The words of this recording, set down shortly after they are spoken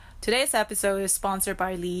Today's episode is sponsored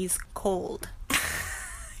by Lee's Cold.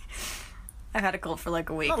 I've had a cold for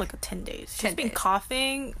like a week. Not like 10 days. 10 She's been days.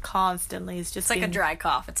 coughing constantly. It's like a dry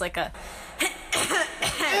cough. It's like a... I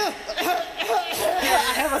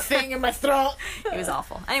have a thing in my throat. It was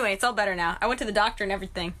awful. Anyway, it's all better now. I went to the doctor and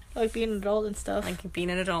everything. Like being an adult and stuff. Like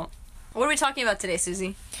being an adult. What are we talking about today,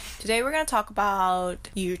 Susie? Today we're going to talk about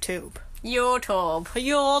YouTube. YouTube.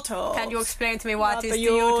 YouTube. Can you explain to me what is the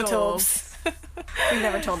YouTubes? We've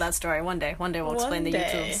never told that story. One day we'll explain the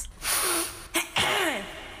YouTubes.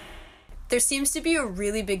 There seems to be a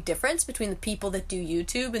really big difference between the people that do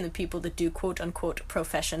YouTube and the people that do quote-unquote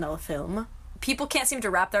professional film. People can't seem to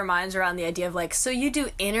wrap their minds around the idea of like, so you do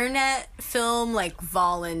internet film like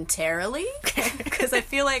voluntarily? Because I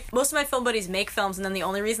feel like most of my film buddies make films and then the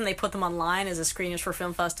only reason they put them online is as screeners for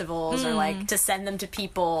film festivals or like to send them to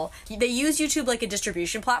people. They use YouTube like a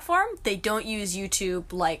distribution platform. They don't use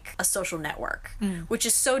YouTube like a social network, which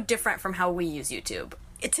is so different from how we use YouTube.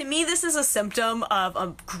 To me, this is a symptom of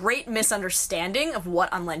a great misunderstanding of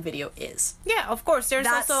what online video is. Yeah, of course. There's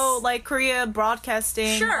also like Korea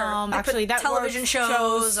broadcasting. Sure. Actually, that television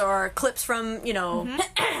shows or clips from,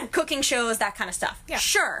 cooking shows, that kind of stuff. Yeah.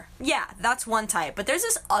 Sure. Yeah, that's one type. But there's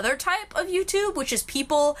this other type of YouTube, which is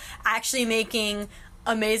people actually making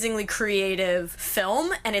amazingly creative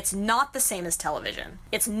film, and it's not the same as television.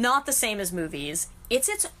 It's not the same as movies. It's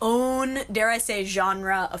its own, dare I say,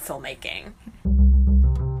 genre of filmmaking.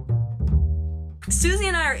 Susie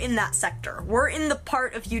and I are in that sector. We're in the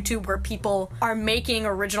part of YouTube where people are making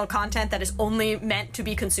original content that is only meant to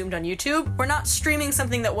be consumed on YouTube. We're not streaming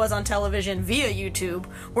something that was on television via YouTube.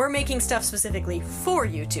 We're making stuff specifically for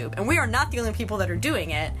YouTube, and we are not the only people that are doing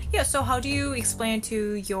it. Yeah, so how do you explain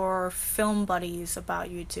to your film buddies about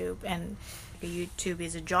YouTube? And YouTube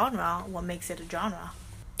is a genre. What makes it a genre?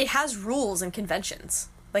 It has rules and conventions.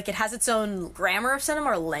 Like, it has its own grammar of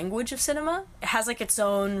cinema or language of cinema. It has, like, its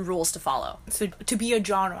own rules to follow. So to be a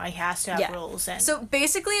genre, it has to have rules. And So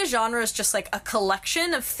basically a genre is just, like, a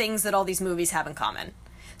collection of things that all these movies have in common.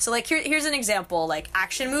 So, like, here's an example. Like,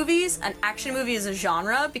 action movies. An action movie is a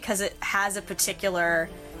genre because it has a particular...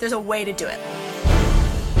 There's a way to do it.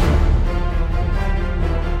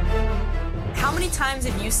 How many times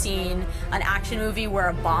have you seen an action movie where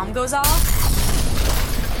a bomb goes off?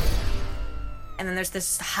 And then there's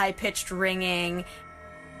this high-pitched ringing.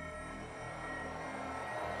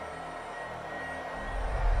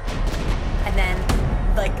 And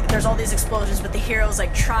then, like, there's all these explosions, but the hero's,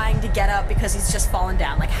 like, trying to get up because he's just fallen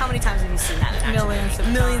down. Like, how many times have you seen that in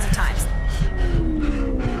action? Millions of times.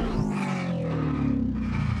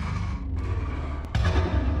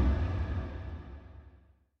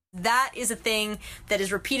 That is a thing that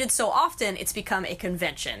is repeated so often, it's become a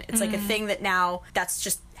convention. It's like a thing that now, that's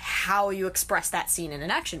just how you express that scene in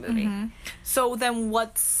an action movie. So then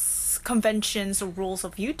what's conventions or rules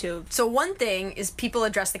of YouTube? So one thing is people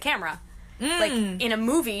address the camera. Like, in a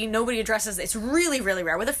movie, nobody addresses... It's really, really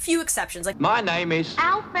rare, with a few exceptions. Like, my name is...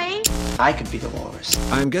 Alfie. I could be the walrus.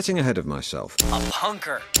 I'm getting ahead of myself. A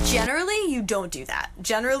punker. generally, you don't do that.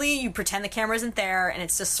 Generally, you pretend the camera isn't there, and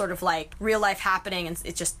it's just sort of like real life happening, and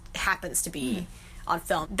it just happens to be on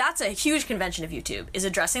film. That's a huge convention of YouTube, is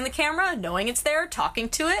addressing the camera, knowing it's there, talking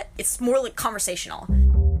to it. It's more like conversational.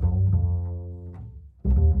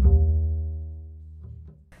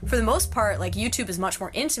 For the most part, like, YouTube is much more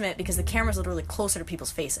intimate because the camera's literally closer to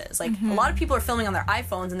people's faces. Like, a lot of people are filming on their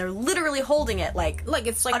iPhones and they're literally holding it like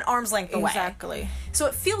it's like an arm's length away. Exactly. So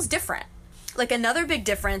it feels different. Like, another big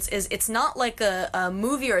difference is it's not like a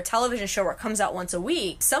movie or a television show where it comes out once a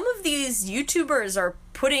week. Some of these YouTubers are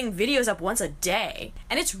putting videos up once a day,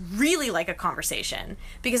 and it's really like a conversation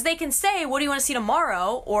because they can say, what do you want to see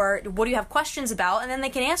tomorrow, or what do you have questions about, and then they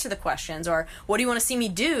can answer the questions, or what do you want to see me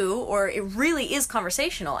do, or it really is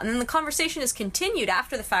conversational. And then the conversation is continued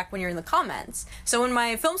after the fact when you're in the comments. So when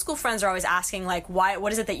my film school friends are always asking, like,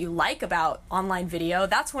 what is it that you like about online video,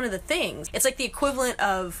 that's one of the things. It's like the equivalent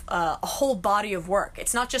of a whole body of work.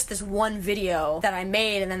 It's not just this one video that I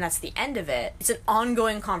made and then that's the end of it. It's an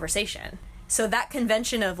ongoing conversation. So that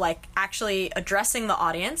convention of, like, actually addressing the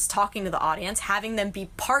audience, talking to the audience, having them be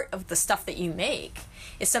part of the stuff that you make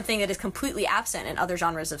is something that is completely absent in other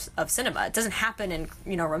genres of cinema. It doesn't happen in,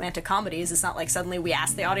 romantic comedies. It's not like suddenly we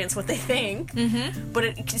ask the audience what they think, but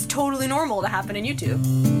it's totally normal to happen in YouTube.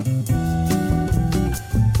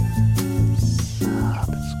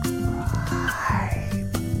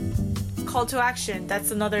 Call to action.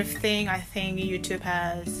 That's another thing I think YouTube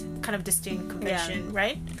has kind of distinct convention,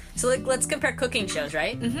 right? So, like, let's compare cooking shows,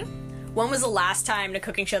 right? when was the last time in a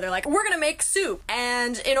cooking show they're like, we're gonna make soup,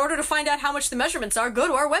 and in order to find out how much the measurements are, go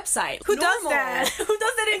to our website. Who does that? Who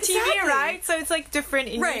does that in TV, right? So it's like different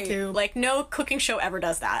in YouTube. Like, no cooking show ever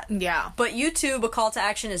does that. Yeah. But YouTube, a call to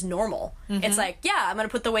action is normal. It's like, yeah, I'm gonna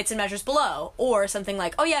put the weights and measures below. Or something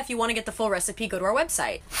like, oh yeah, if you want to get the full recipe, go to our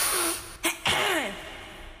website.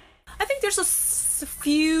 I think there's a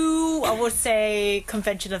few, I would say,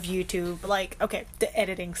 convention of YouTube, like, okay, the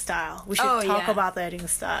editing style. We should talk about the editing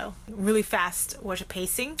style. Really fast, what's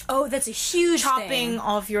pacing? Oh, that's a huge chopping thing.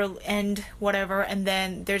 of your end, whatever, and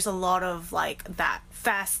then there's a lot of, like, that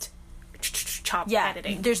fast chop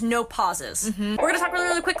editing. There's no pauses. We're gonna talk really,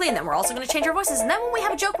 really quickly, and then we're also gonna change our voices, and then when we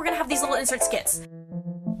have a joke, we're gonna have these little insert skits.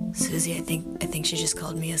 Susie, I think she just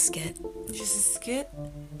called me a skit. Just a skit?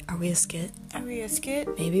 Are we a skit? Are we a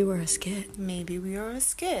skit? Maybe we're a skit. Maybe we are a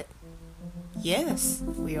skit. Yes,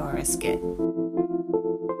 we are a skit.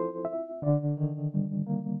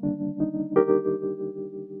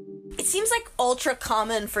 It seems like ultra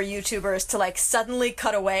common for YouTubers to like suddenly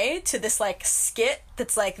cut away to this like skit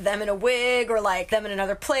that's like them in a wig or like them in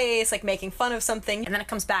another place, like making fun of something, and then it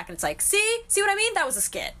comes back and it's like, see what I mean? That was a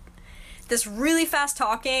skit. This really fast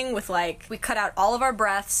talking with like, we cut out all of our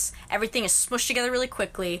breaths, everything is smushed together really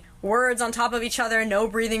quickly, words on top of each other, no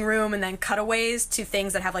breathing room, and then cutaways to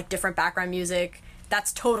things that have like different background music.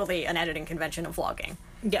 That's totally an editing convention of vlogging.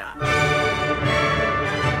 Yeah.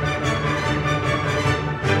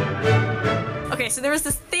 Okay, so there was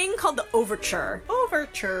this thing called the overture.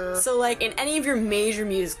 Overture. So, like, in any of your major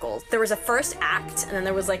musicals, there was a first act, and then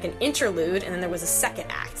there was, like, an interlude, and then there was a second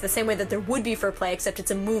act. The same way that there would be for a play, except it's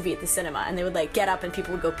a movie at the cinema, and they would, like, get up and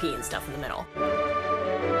people would go pee and stuff in the middle.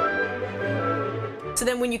 So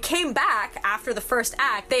then when you came back after the first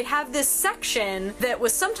act, they'd have this section that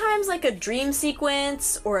was sometimes like a dream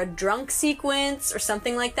sequence or a drunk sequence or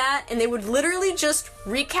something like that, and they would literally just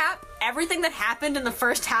recap everything that happened in the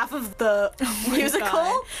first half of the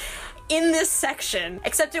musical in this section,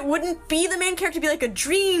 except it wouldn't be the main character, it'd be like a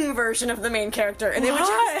dream version of the main character, and they would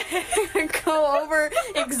just go over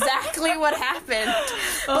exactly what happened,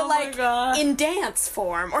 but like in dance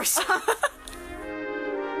form or something.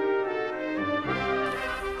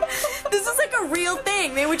 This is like a real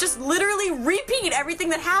thing. They would just literally repeat everything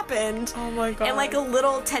that happened. Oh my god. In like a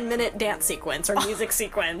little 10-minute dance sequence or music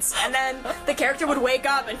sequence. And then the character would wake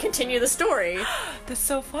up and continue the story. That's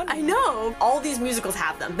so funny. I know. All these musicals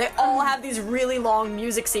have them. They all have these really long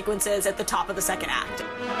music sequences at the top of the second act.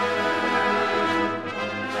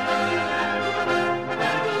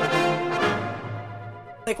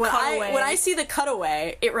 Like when I see the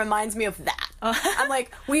cutaway, it reminds me of that. I'm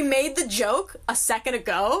like, we made the joke a second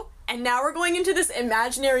ago, and now we're going into this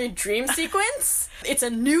imaginary dream sequence. It's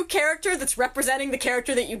a new character that's representing the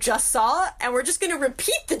character that you just saw, and we're just gonna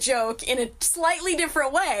repeat the joke in a slightly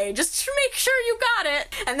different way, just to make sure you got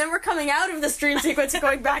it. And then we're coming out of this dream sequence and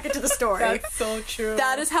going back into the story. That's so true.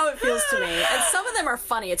 That is how it feels to me. And some of them are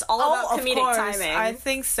funny. It's all about comedic timing. I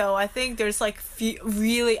think so. I think there's like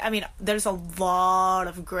really, I mean, there's a lot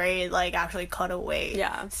of great like actually cutaway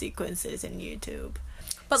sequences in YouTube.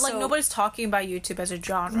 But, like, nobody's talking about YouTube as a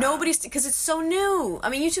genre. Because it's so new. I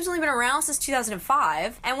mean, YouTube's only been around since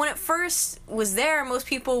 2005, and when it first was there, most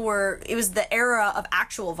people it was the era of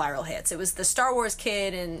actual viral hits. It was the Star Wars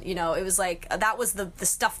kid, and, you know, it was, like, that was the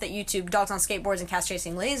stuff that YouTube, dogs on skateboards and cats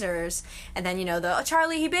chasing lasers, and then, you know, the, oh,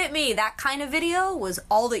 Charlie, he bit me, that kind of video was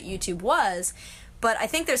all that YouTube was. But I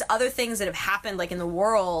think there's other things that have happened, like, in the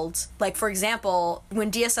world. Like, for example,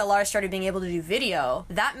 when DSLR started being able to do video,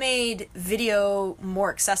 that made video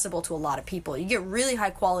more accessible to a lot of people. You get really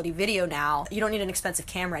high-quality video now. You don't need an expensive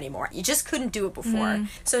camera anymore. You just couldn't do it before.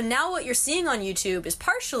 So now what you're seeing on YouTube is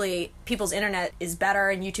partially people's internet is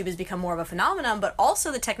better and YouTube has become more of a phenomenon, but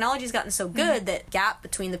also the technology's gotten so good that gap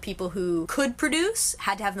between the people who could produce,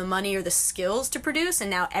 had to have the money or the skills to produce,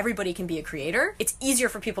 and now everybody can be a creator. It's easier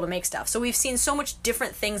for people to make stuff. So we've seen so much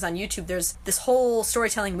different things on YouTube. There's this whole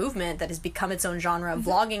storytelling movement that has become its own genre.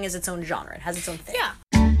 Vlogging is its own genre. It has its own thing. Yeah.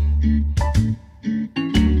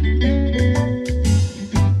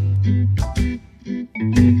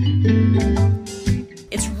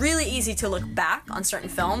 It's really easy to look back on certain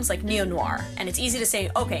films like neo-noir, and it's easy to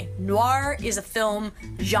say, okay, noir is a film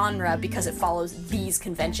genre because it follows these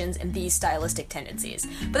conventions and these stylistic tendencies.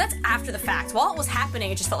 But that's after the fact. While it was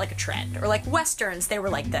happening, it just felt like a trend. Or like westerns, they were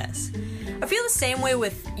like this. I feel the same way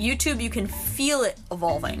with YouTube. You can feel it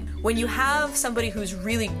evolving. When you have somebody who's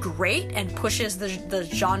really great and pushes the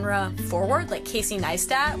genre forward, like Casey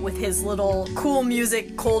Neistat with his little cool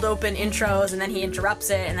music, cold open intros, and then he interrupts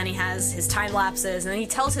it, and then he has his time lapses, and then he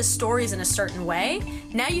tells his stories in a certain way.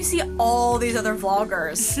 Now you see all these other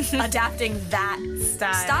vloggers adapting that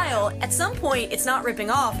style. At some point, it's not ripping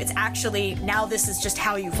off, it's actually, now this is just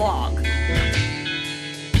how you vlog.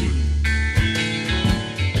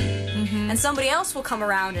 And somebody else will come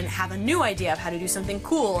around and have a new idea of how to do something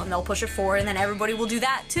cool, and they'll push it forward, and then everybody will do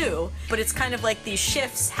that too. But it's kind of like these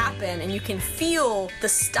shifts happen, and you can feel the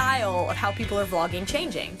style of how people are vlogging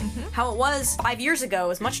changing. How it was 5 years ago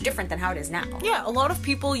is much different than how it is now. Yeah, a lot of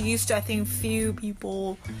people used to, I think few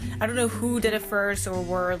people, I don't know who did it first or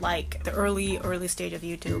were like the early stage of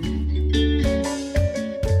YouTube.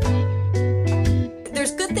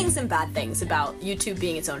 There's good things and bad things about YouTube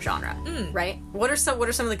being its own genre, right? What are some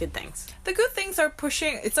of the good things? The good things are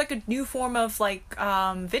pushing, it's like a new form of like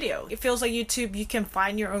video. It feels like YouTube, you can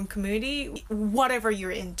find your own community, whatever you're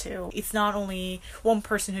into. It's not only one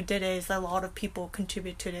person who did it, it's a lot of people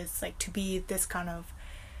contribute to this, like to be this kind of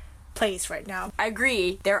place right now. I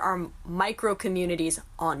agree, there are micro communities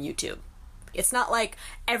on YouTube. It's not like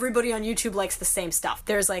everybody on YouTube likes the same stuff.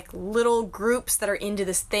 There's like little groups that are into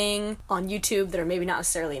this thing on YouTube that are maybe not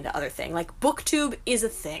necessarily into other thing. Like BookTube is a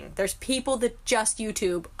thing. There's people that just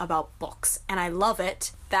YouTube about books, and I love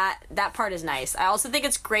it. That part is nice. I also think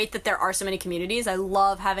it's great that there are so many communities. I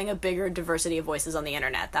love having a bigger diversity of voices on the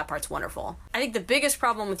internet. That part's wonderful. I think the biggest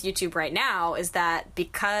problem with YouTube right now is that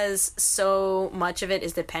because so much of it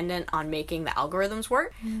is dependent on making the algorithms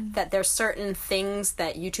work, that there's certain things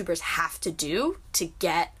that YouTubers have to do to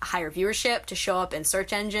get higher viewership, to show up in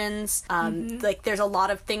search engines. Like there's a lot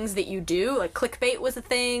of things that you do, like clickbait was a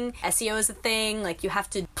thing, SEO is a thing, like you have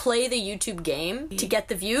to play the YouTube game to get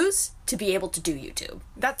the views to be able to do YouTube.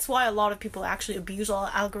 That's why a lot of people actually abuse all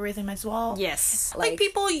algorithm as well. Yes. Like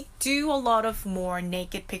people do a lot of more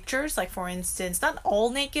naked pictures, like for instance, not all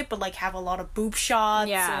naked, but like have a lot of boob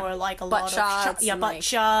shots or like a butt lot shots, of butt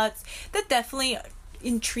shots. That definitely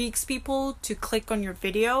intrigues people to click on your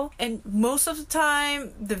video, and most of the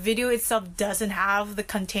time the video itself doesn't have the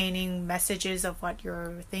containing messages of what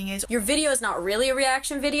your thing is. Your video is not really a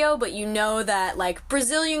reaction video, but you know that like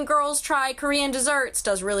Brazilian girls try Korean desserts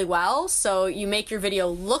does really well, so you make your video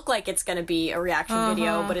look like it's going to be a reaction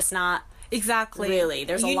video, but it's not. Exactly. Really,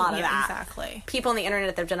 there's a lot of that. Exactly. People on the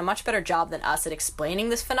internet, they've done a much better job than us at explaining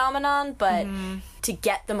this phenomenon, but to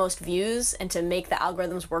get the most views and to make the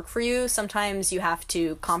algorithms work for you, sometimes you have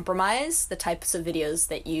to compromise the types of videos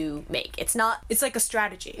that you make. It's like a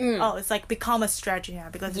strategy. It's like become a strategy now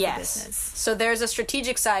because of the business. So there's a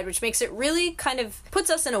strategic side, which makes it really kind of puts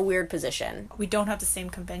us in a weird position. We don't have the same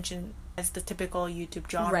convention as the typical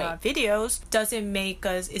YouTube genre videos. Doesn't make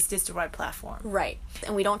us, is this the right platform? Right.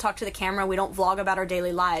 And we don't talk to the camera, we don't vlog about our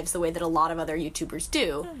daily lives the way that a lot of other YouTubers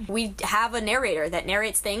do. We have a narrator that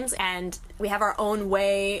narrates things, and we have our own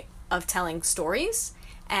way of telling stories,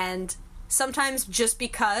 and sometimes just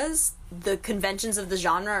because the conventions of the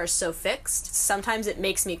genre are so fixed, sometimes it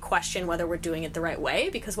makes me question whether we're doing it the right way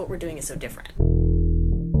because what we're doing is so different.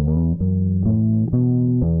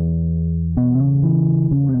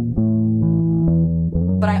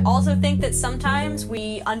 But I also think that sometimes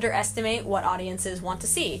we underestimate what audiences want to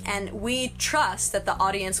see, and we trust that the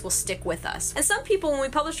audience will stick with us. And some people, when we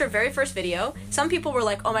published our very first video, some people were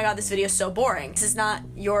like, oh my god, this video is so boring. This is not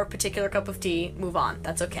your particular cup of tea, move on,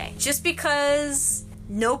 that's okay. Just because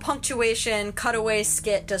no punctuation, cutaway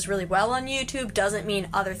skit does really well on YouTube doesn't mean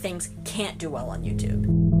other things can't do well on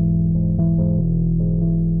YouTube.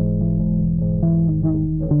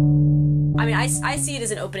 I mean, I see it as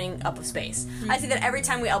an opening up of space. I see that every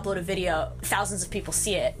time we upload a video, thousands of people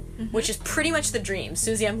see it, which is pretty much the dream.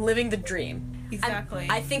 Susie, I'm living the dream. Exactly.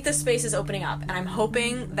 I think the space is opening up, and I'm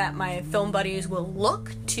hoping that my film buddies will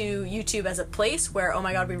look to YouTube as a place where, oh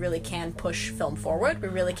my god, we really can push film forward. We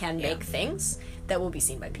really can make things that will be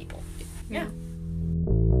seen by people. Yeah.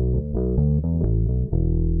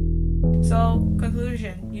 So,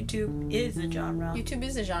 conclusion, YouTube is a genre. YouTube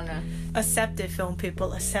is a genre. Accept it, film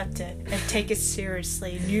people, accept it, and take it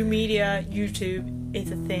seriously. New media, YouTube is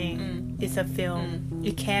a thing. It's a film.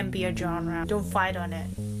 It can be a genre. Don't fight on it.